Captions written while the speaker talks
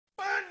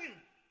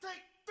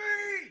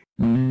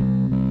Welcome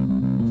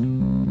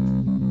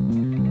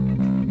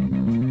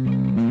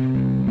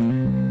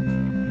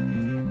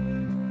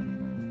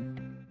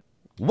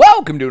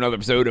to another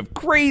episode of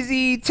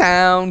Crazy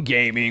Town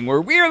Gaming,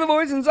 where we are the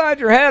voice inside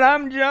your head.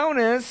 I'm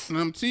Jonas. And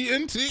I'm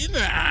TNT.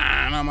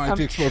 And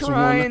I'm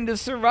trying to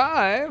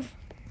survive.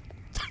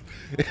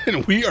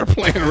 And we are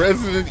playing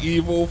Resident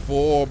Evil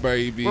 4,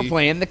 baby. We're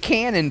playing the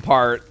canon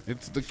part.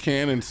 It's the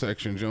canon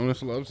section.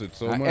 Jonas loves it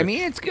so much. I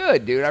mean, it's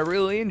good, dude. I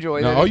really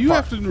enjoy that. Now, all you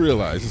have to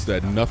realize is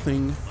that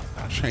nothing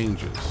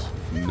changes.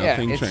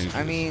 Nothing changes.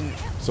 I mean...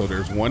 So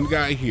there's one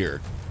guy here.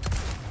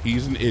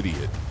 He's an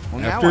idiot.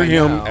 Well,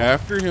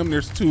 after him,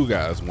 there's two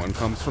guys. One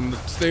comes from the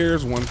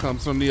stairs, one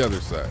comes from the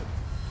other side.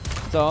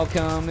 It's all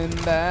coming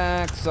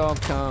back. It's all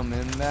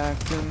coming back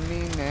to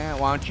me now.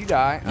 Why don't you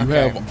die?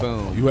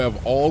 Boom. You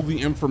have all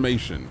the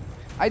information.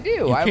 I do.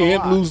 You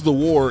can't lose the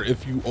war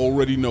if you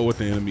already know what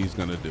the enemy's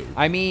gonna do.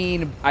 I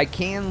mean, I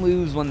can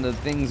lose when the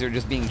things are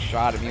just being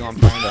shot at me while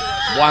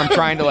I'm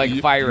trying to like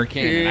fire a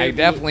cannon. I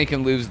definitely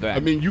can lose that. I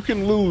mean, you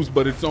can lose,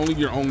 but it's only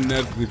your own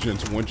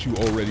negligence once you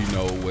already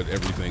know what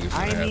everything is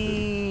gonna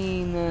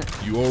happen.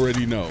 You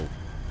already know.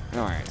 All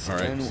right.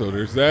 So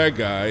there's that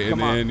guy,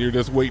 and then you're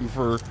just waiting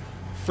for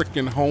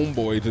freaking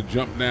homeboy to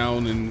jump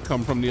down and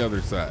come from the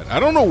other side. I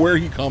don't know where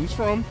he comes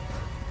from,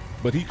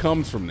 but he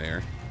comes from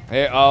there.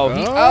 Hey, he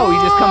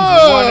just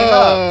comes running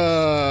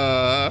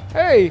up.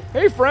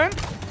 Hey, friend.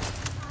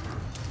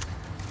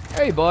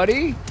 Hey,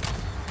 buddy.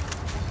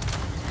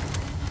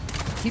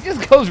 He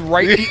just goes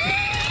right.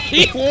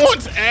 He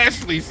wants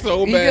Ashley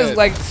so bad. He just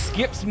like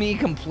skips me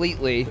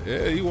completely.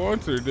 Yeah, he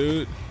wants her,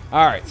 dude.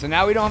 All right, so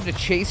now we don't have to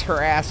chase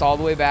her ass all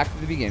the way back to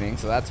the beginning,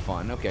 so that's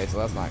fun. Okay, so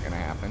that's not gonna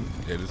happen.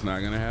 It is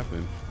not gonna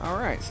happen. All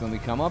right, so then we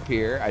come up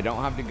here. I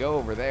don't have to go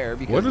over there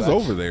because what is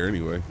over there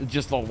anyway?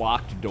 Just a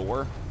locked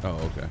door. Oh,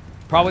 okay.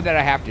 Probably that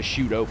I have to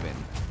shoot open.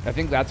 I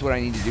think that's what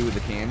I need to do with the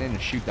cannon,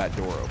 is shoot that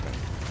door open.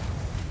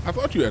 I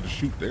thought you had to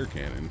shoot their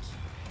cannons.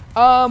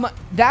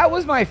 That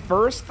was my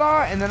first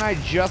thought, and then I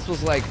just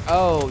was like,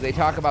 oh, they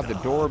talk about the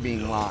door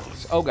being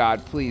locked. Oh,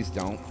 God, please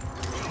don't.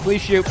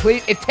 Please shoot,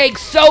 please. It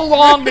takes so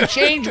long to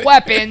change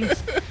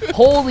weapons.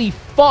 Holy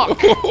fuck.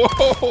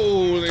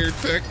 Oh, there,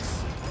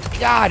 Tex.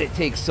 God, it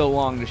takes so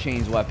long to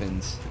change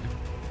weapons.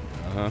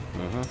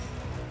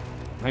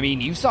 I mean,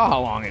 you saw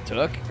how long it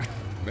took.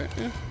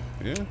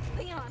 Yeah.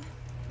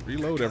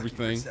 Reload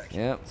everything.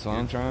 Yep, that's what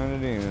I'm trying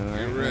to do.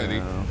 Get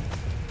ready.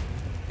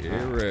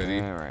 Get ready.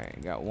 All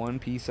right, got one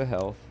piece of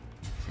health.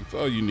 That's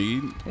all you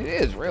need. It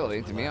is,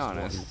 really, to be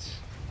honest.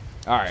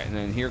 All right, and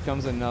then here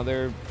comes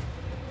another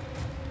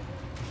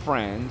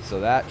friend.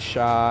 So that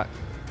shot.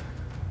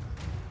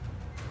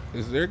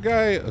 Is there a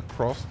guy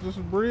across this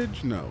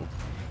bridge? No.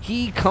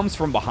 He comes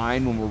from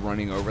behind when we're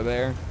running over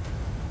there.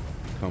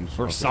 Comes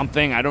from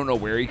something. I don't know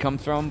where he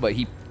comes from, but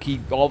he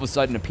all of a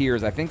sudden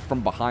appears, I think,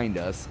 from behind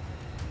us,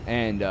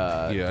 and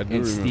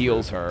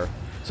steals her.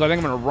 So I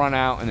think I'm gonna run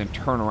out and then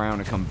turn around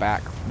and come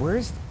back.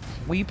 Will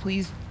you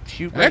please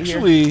shoot right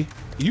Actually,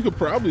 you could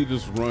probably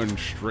just run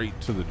straight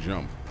to the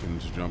jump and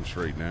just jump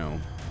straight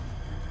down.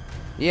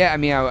 Yeah, I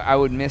mean, I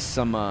would miss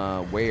some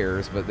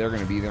wares, but they're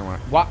going to be there.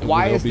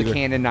 Why is the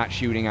cannon not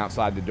shooting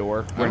outside the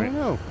door? I don't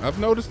know. I've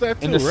noticed that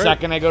too. And the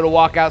second I go to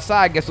walk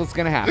outside, guess what's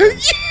going to happen?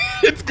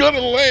 It's going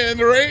to land,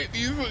 right?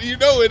 You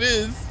know it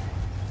is.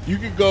 You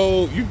can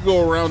go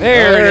around.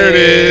 There it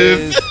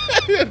is.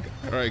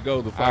 All right,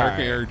 go. The fire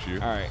can't hurt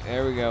you. All right,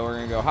 there we go. We're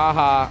going to go,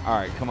 ha. All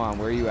right, come on.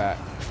 Where are you at?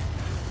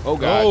 Oh,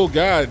 God. Oh,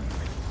 God.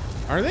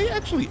 Are they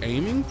actually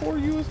aiming for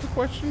you is the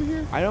question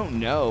here? I don't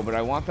know, but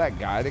I want that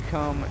guy to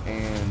come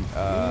and...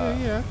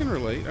 Yeah, I can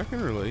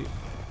relate.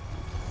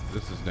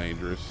 This is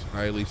dangerous.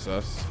 Highly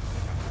sus.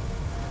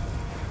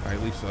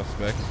 Highly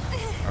suspect.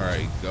 All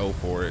right, go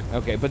for it.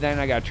 Okay, but then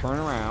I got to turn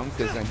around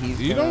because then he's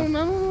I don't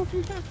know if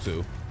you have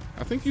to.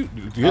 I think you...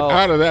 Get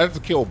out of that. That's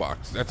a kill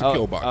box. That's a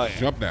kill box. Oh, yeah.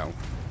 Jump down.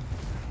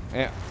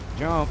 Yeah,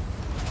 jump.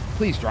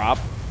 Please drop.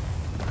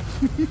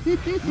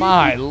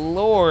 My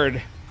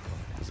Lord.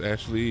 Is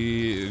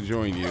Ashley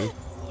enjoying you?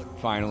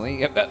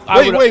 Finally.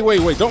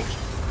 Wait, don't.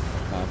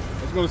 I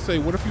was going to say,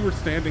 what if you were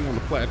standing on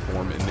the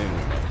platform and then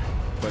went up?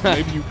 But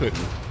maybe you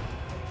couldn't.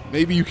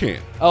 Maybe you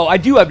can't. Oh, I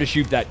do have to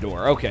shoot that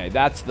door. Okay,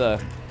 that's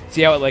the...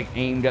 See how it, like,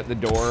 aimed at the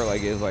door?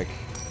 Like, it was like...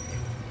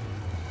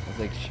 I was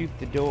like, shoot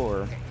the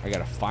door. I got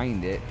to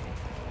find it.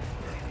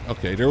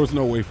 Okay, there was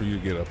no way for you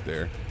to get up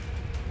there.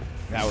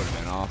 That would have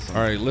been awesome.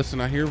 All right,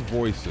 listen, I hear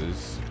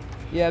voices.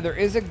 Yeah, there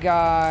is a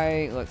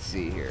guy... Let's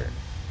see here.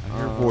 I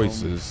hear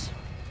voices.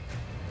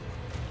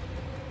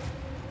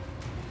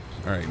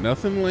 All right,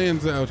 nothing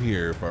lands out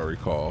here, if I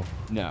recall.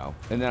 No.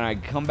 And then I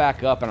come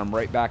back up, and I'm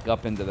right back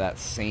up into that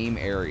same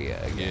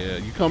area again. Yeah,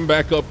 you come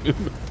back up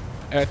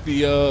at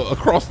the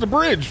across the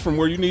bridge from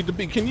where you need to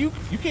be. You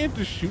can't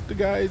just shoot the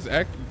guys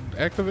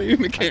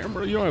activating the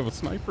camera? You don't have a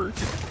sniper?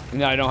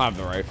 No, I don't have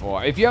the rifle.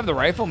 If you have the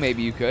rifle,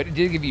 maybe you could. It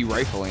did give you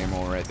rifle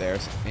ammo right there,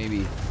 so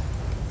maybe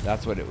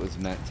that's what it was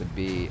meant to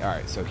be. All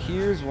right, so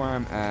here's where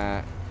I'm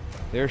at.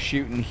 They're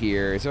shooting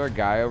here. Is there a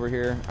guy over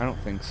here? I don't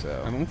think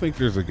so. I don't think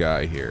there's a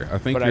guy here. I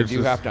think but I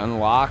do have to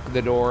unlock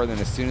the door, then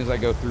as soon as I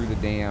go through the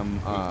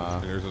damn...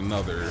 there's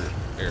another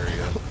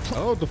area.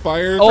 Oh, the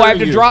fire. Oh, I have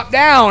to drop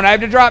down. I have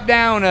to drop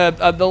down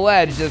the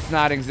ledge that's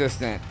not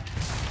existent.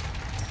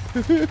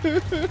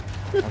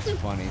 That's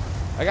funny.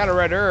 I got a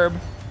red herb.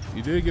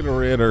 You did get a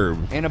red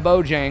herb. And a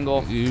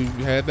bojangle. You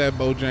had that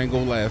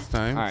bojangle last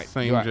time. All right.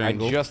 Same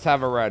jangle. I just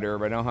have a red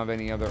herb. I don't have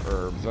any other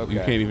herbs. Okay. You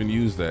can't even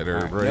use that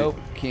herb, right? Nope,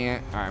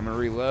 can't. All right, I'm going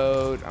to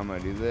reload. I'm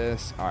going to do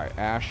this. All right,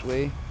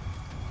 Ashley.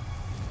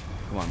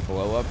 Come on,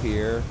 blow up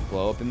here.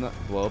 Blow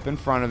up in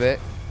front of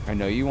it. I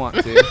know you want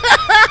to.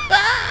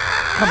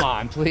 Come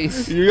on,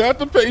 please. You got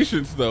the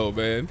patience, though,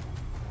 man.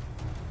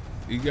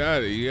 You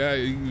got it. You're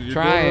doing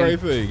the right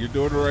thing. You're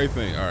doing the right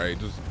thing. All right,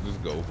 just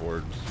go for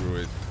it. Screw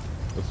it.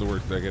 What's the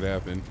worst that could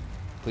happen?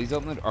 Please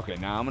open the door. Okay,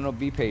 now I'm going to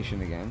be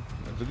patient again.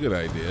 That's a good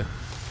idea.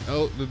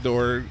 Oh, the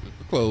door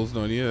closed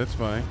on you. That's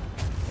fine.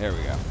 There we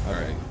go. Okay. All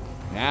right.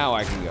 Now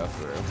I can go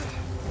through.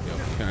 Yep,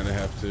 you kind of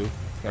have to.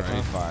 Catch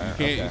on fire.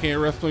 You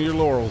can't rest on your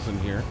laurels in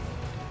here.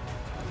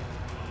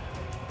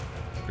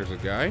 There's a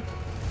guy.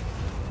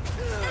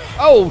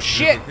 Oh,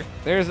 shit.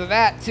 There's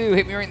that, too.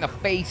 Hit me right in the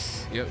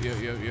face. Yep.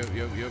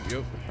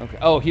 Okay.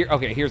 Oh, here.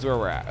 Okay, here's where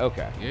we're at.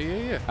 Okay.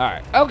 Yeah. All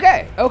right.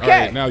 Okay. All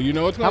right, now you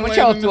know it's going to land.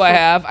 How much health do I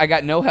have? I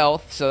got no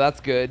health, so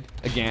that's good.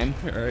 Again.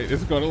 All right,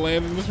 it's going to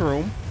land in this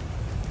room.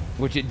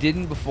 Which it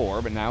didn't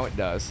before, but now it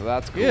does, so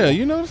that's cool. Yeah,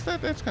 you noticed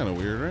that? That's kind of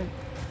weird, right?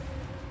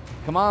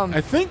 Come on.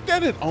 I think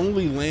that it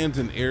only lands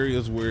in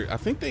areas where I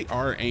think they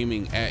are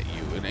aiming at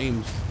you. It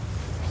aims.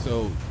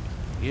 So,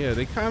 yeah,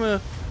 they kind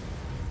of.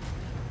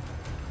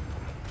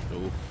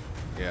 Oof.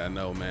 Yeah,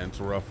 no, man, it's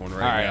a rough one right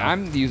now. All right,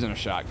 I'm using a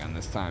shotgun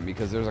this time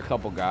because there's a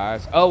couple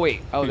guys. Oh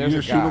wait, oh there's a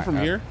guy. Can you shoot him from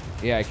here?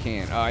 Yeah, I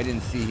can. Oh, I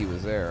didn't see he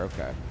was there.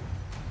 Okay.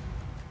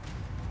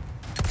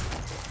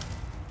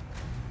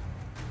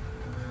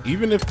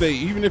 Even if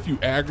you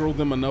aggro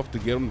them enough to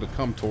get them to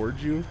come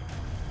towards you,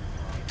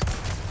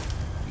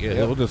 yeah,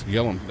 they'll just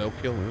yell him. They'll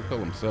kill him. He'll kill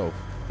himself.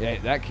 Yeah,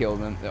 that killed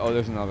him. Oh,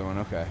 there's another one.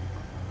 Okay.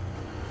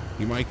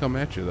 He might come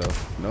at you though.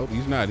 Nope,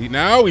 he's not.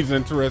 Now he's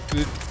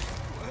interested.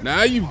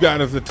 Now you've got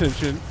his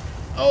attention.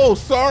 Oh,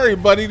 sorry,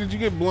 buddy. Did you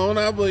get blown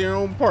up by your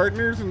own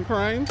partners in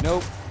crime?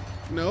 Nope.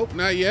 Nope,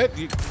 not yet.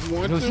 You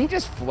want to? Was he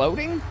just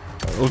floating?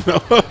 Oh,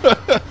 no.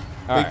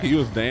 I think he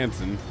was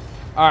dancing.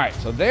 All right,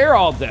 so they're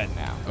all dead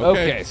now.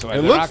 Okay, so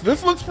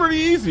this looks pretty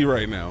easy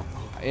right now.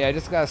 Yeah, I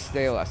just got to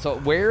stay alive. So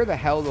where the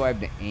hell do I have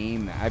to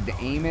aim that? I have to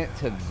aim it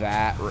to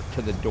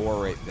to the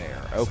door right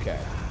there. Okay.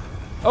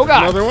 Oh,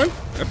 God. Another one?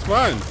 That's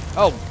fine.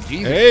 Oh,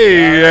 Jesus.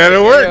 Hey,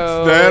 that'll work.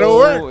 That'll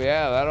work.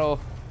 Yeah, that'll...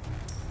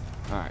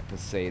 All right,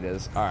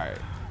 Poseidons. All right,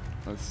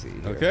 let's see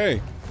here.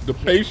 Okay, the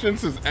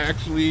patience is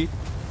actually.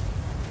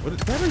 What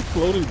is that? A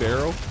floating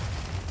barrel?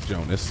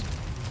 Jonas.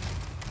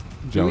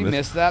 Did we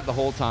miss that the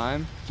whole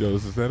time?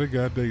 Jonas, is that a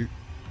goddamn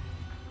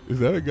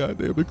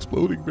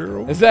exploding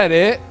barrel? Is that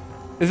it?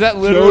 Is that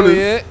literally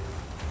it?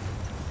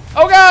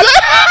 Oh God!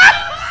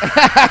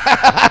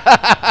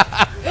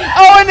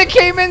 Oh, and it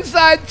came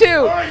inside too.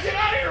 All right, get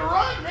out of here!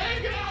 Run,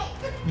 man! Get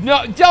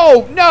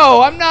out!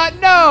 No, I'm not.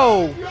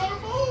 No. You gotta move.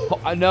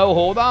 No,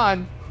 hold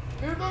on.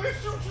 They're gonna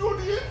shoot you on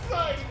the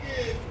inside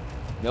again.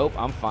 Nope,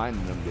 I'm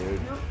finding them,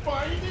 dude. You're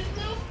finding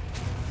them?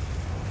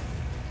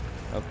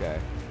 Okay,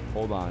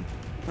 hold on.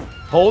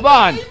 Hold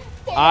on.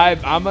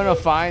 I'm gonna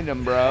find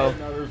them, bro.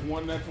 Now there's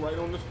one that's right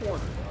on this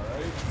corner. All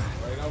right,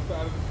 right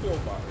outside of the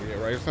pillbox. Yeah,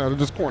 right outside of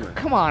this corner.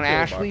 Come on,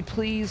 Ashley,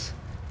 please.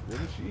 What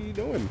is she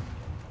doing?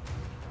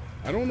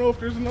 I don't know if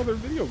there's another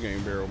video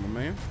game barrel, my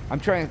man.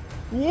 I'm trying.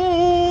 Whoa!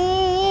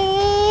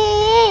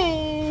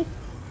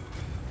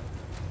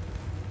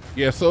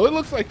 Yeah, so it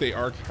looks like they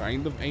are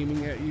kind of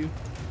aiming at you.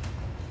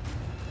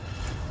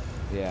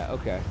 Yeah,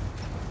 okay.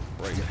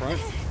 Right in front.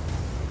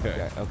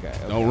 Okay.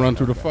 Don't run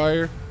through the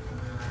fire.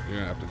 You're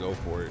gonna have to go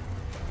for it.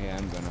 Yeah,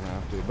 I'm gonna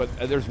have to. But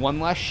there's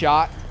one less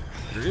shot.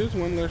 There is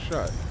one less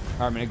shot. All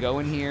right, I'm gonna go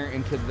in here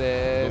into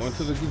this. Go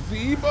into the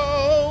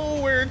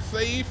gazebo where it's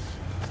safe.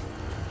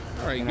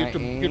 All right, get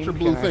your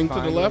blue thing to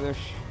the left.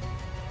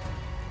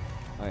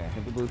 Oh yeah,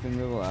 hit the blue thing to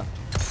the left.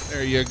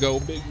 There you go,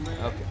 big man.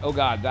 Okay. Oh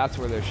God, that's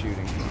where they're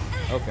shooting.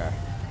 Okay.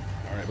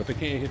 All right, but they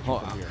can't hit you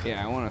from here.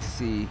 Yeah, I want to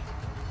see.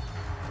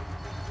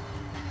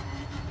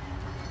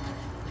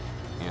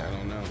 Yeah, I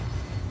don't know.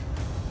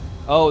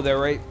 Oh, they're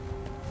right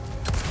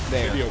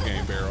there. Video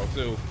game barrel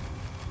too.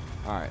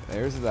 All right,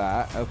 there's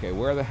that. Okay,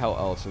 where the hell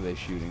else are they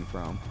shooting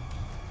from?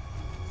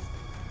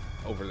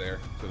 Over there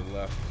to the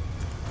left.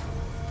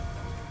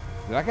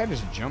 Did that guy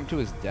just jump to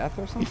his death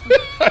or something?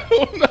 I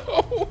don't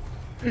know.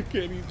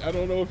 I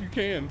don't know if you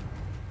can.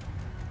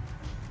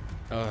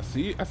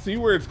 See, I see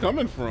where it's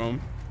coming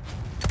from.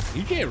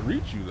 He can't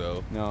reach you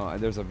though. No,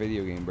 there's a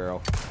video game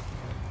barrel.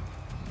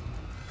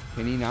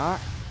 Can he not?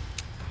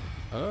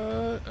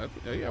 Yeah,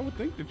 I would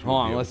think that you.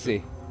 Hold on, let's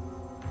see.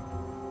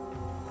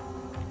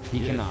 He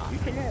cannot. He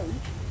cannot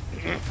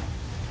reach.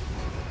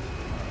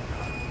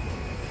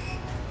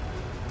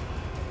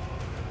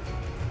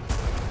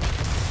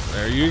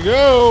 There you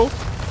go.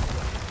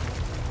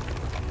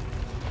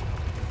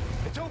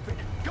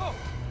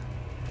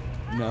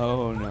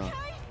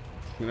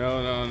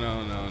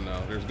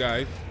 No. There's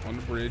guys on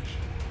the bridge.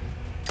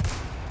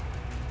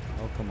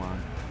 Oh, come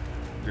on.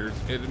 There's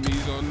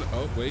enemies on the,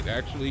 oh, wait,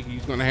 actually,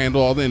 he's going to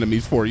handle all the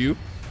enemies for you.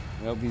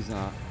 Nope, he's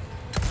not.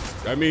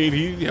 I mean,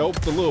 he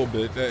helped a little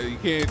bit.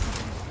 You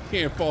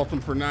can't fault him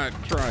for not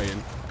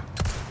trying.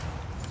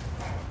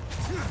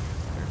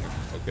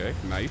 Okay,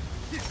 nice.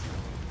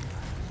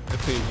 That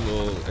seems a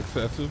little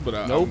excessive,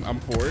 but nope. I'm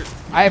for it.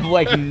 I have,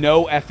 like,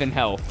 no effing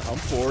health. I'm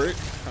for it.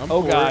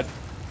 Oh, God.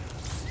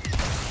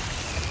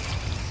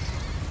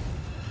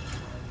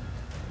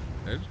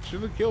 That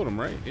should have killed him,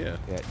 right? Yeah.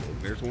 Yeah, it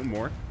did. There's one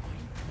more.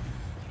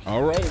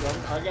 All right,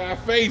 I got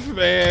faith,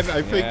 man.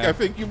 I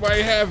think you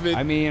might have it.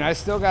 I mean, I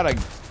still gotta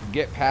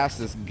get past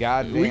this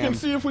goddamn. We can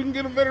see if we can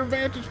get a better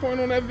vantage point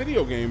on that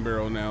video game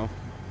barrel now.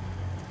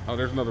 Oh,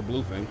 there's another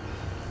blue thing.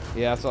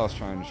 Yeah, that's what I was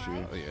trying to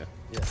shoot. Oh yeah.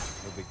 Yeah,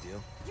 no big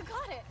deal. You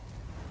got it.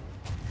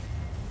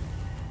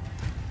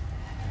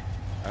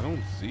 I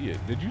don't see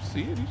it. Did you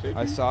see it? You said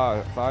I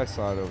thought I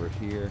saw it over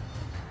here.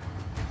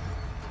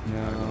 No,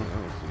 I don't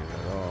see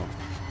it at all.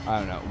 I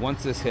don't know.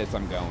 Once this hits,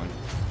 I'm going.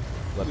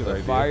 Let Good the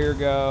idea. fire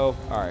go.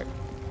 All right.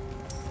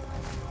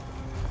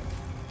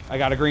 I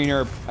got a green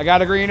herb. I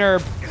got a green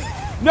herb.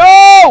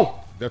 No!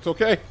 That's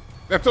okay.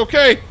 That's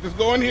okay. Just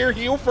go in here.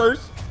 Heal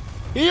first.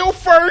 Heal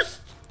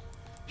first.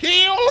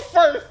 Heal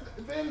first.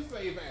 Then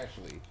save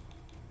Ashley.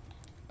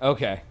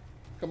 Okay.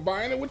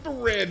 Combine it with the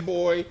red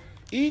boy.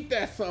 Eat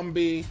that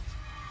zombie.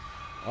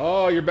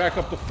 Oh, you're back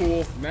up to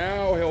full.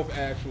 Now help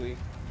Ashley.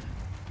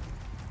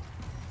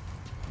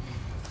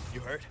 You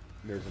hurt?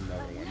 There's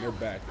another one. They're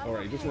back. All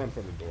right, just run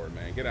for the door,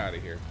 man. Get out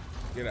of here.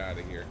 Get out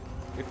of here.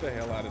 Get the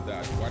hell out of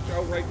Dodge. Watch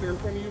out right there in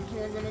front of you. Is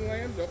one going to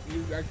land? Oh,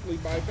 you actually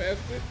bypassed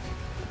it.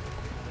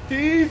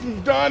 He's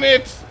done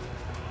it.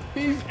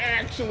 He's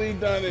actually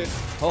done it.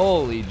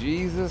 Holy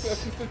Jesus.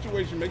 That's the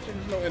situation. Make sure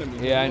there's no enemies.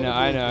 Yeah, I know.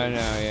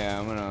 Yeah,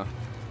 I'm gonna. All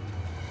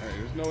right,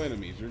 there's no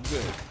enemies. You're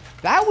good.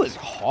 That was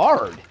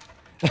hard.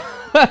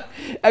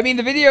 I mean,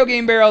 the video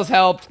game barrels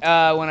helped when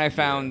I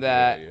found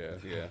that.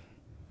 Yeah.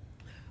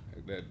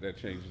 That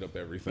changed up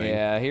everything.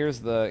 Yeah,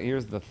 here's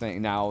the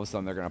thing. Now all of a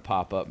sudden they're gonna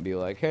pop up and be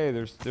like, "Hey,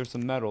 there's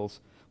some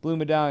medals, blue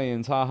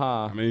medallions,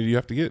 haha." How many do you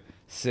have to get?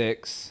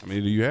 6. How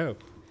many do you have?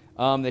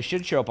 They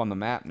should show up on the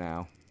map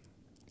now.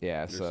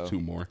 Yeah, There's 2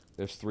 more.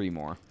 There's 3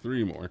 more.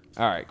 3 more.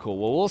 All right, cool.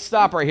 Well, we'll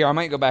stop right here. I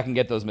might go back and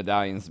get those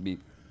medallions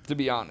to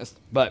be honest.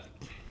 But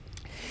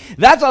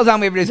that's all the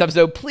time we have for today's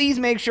episode. Please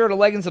make sure to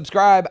like and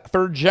subscribe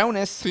for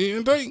Jonas.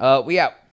 TNT. We out.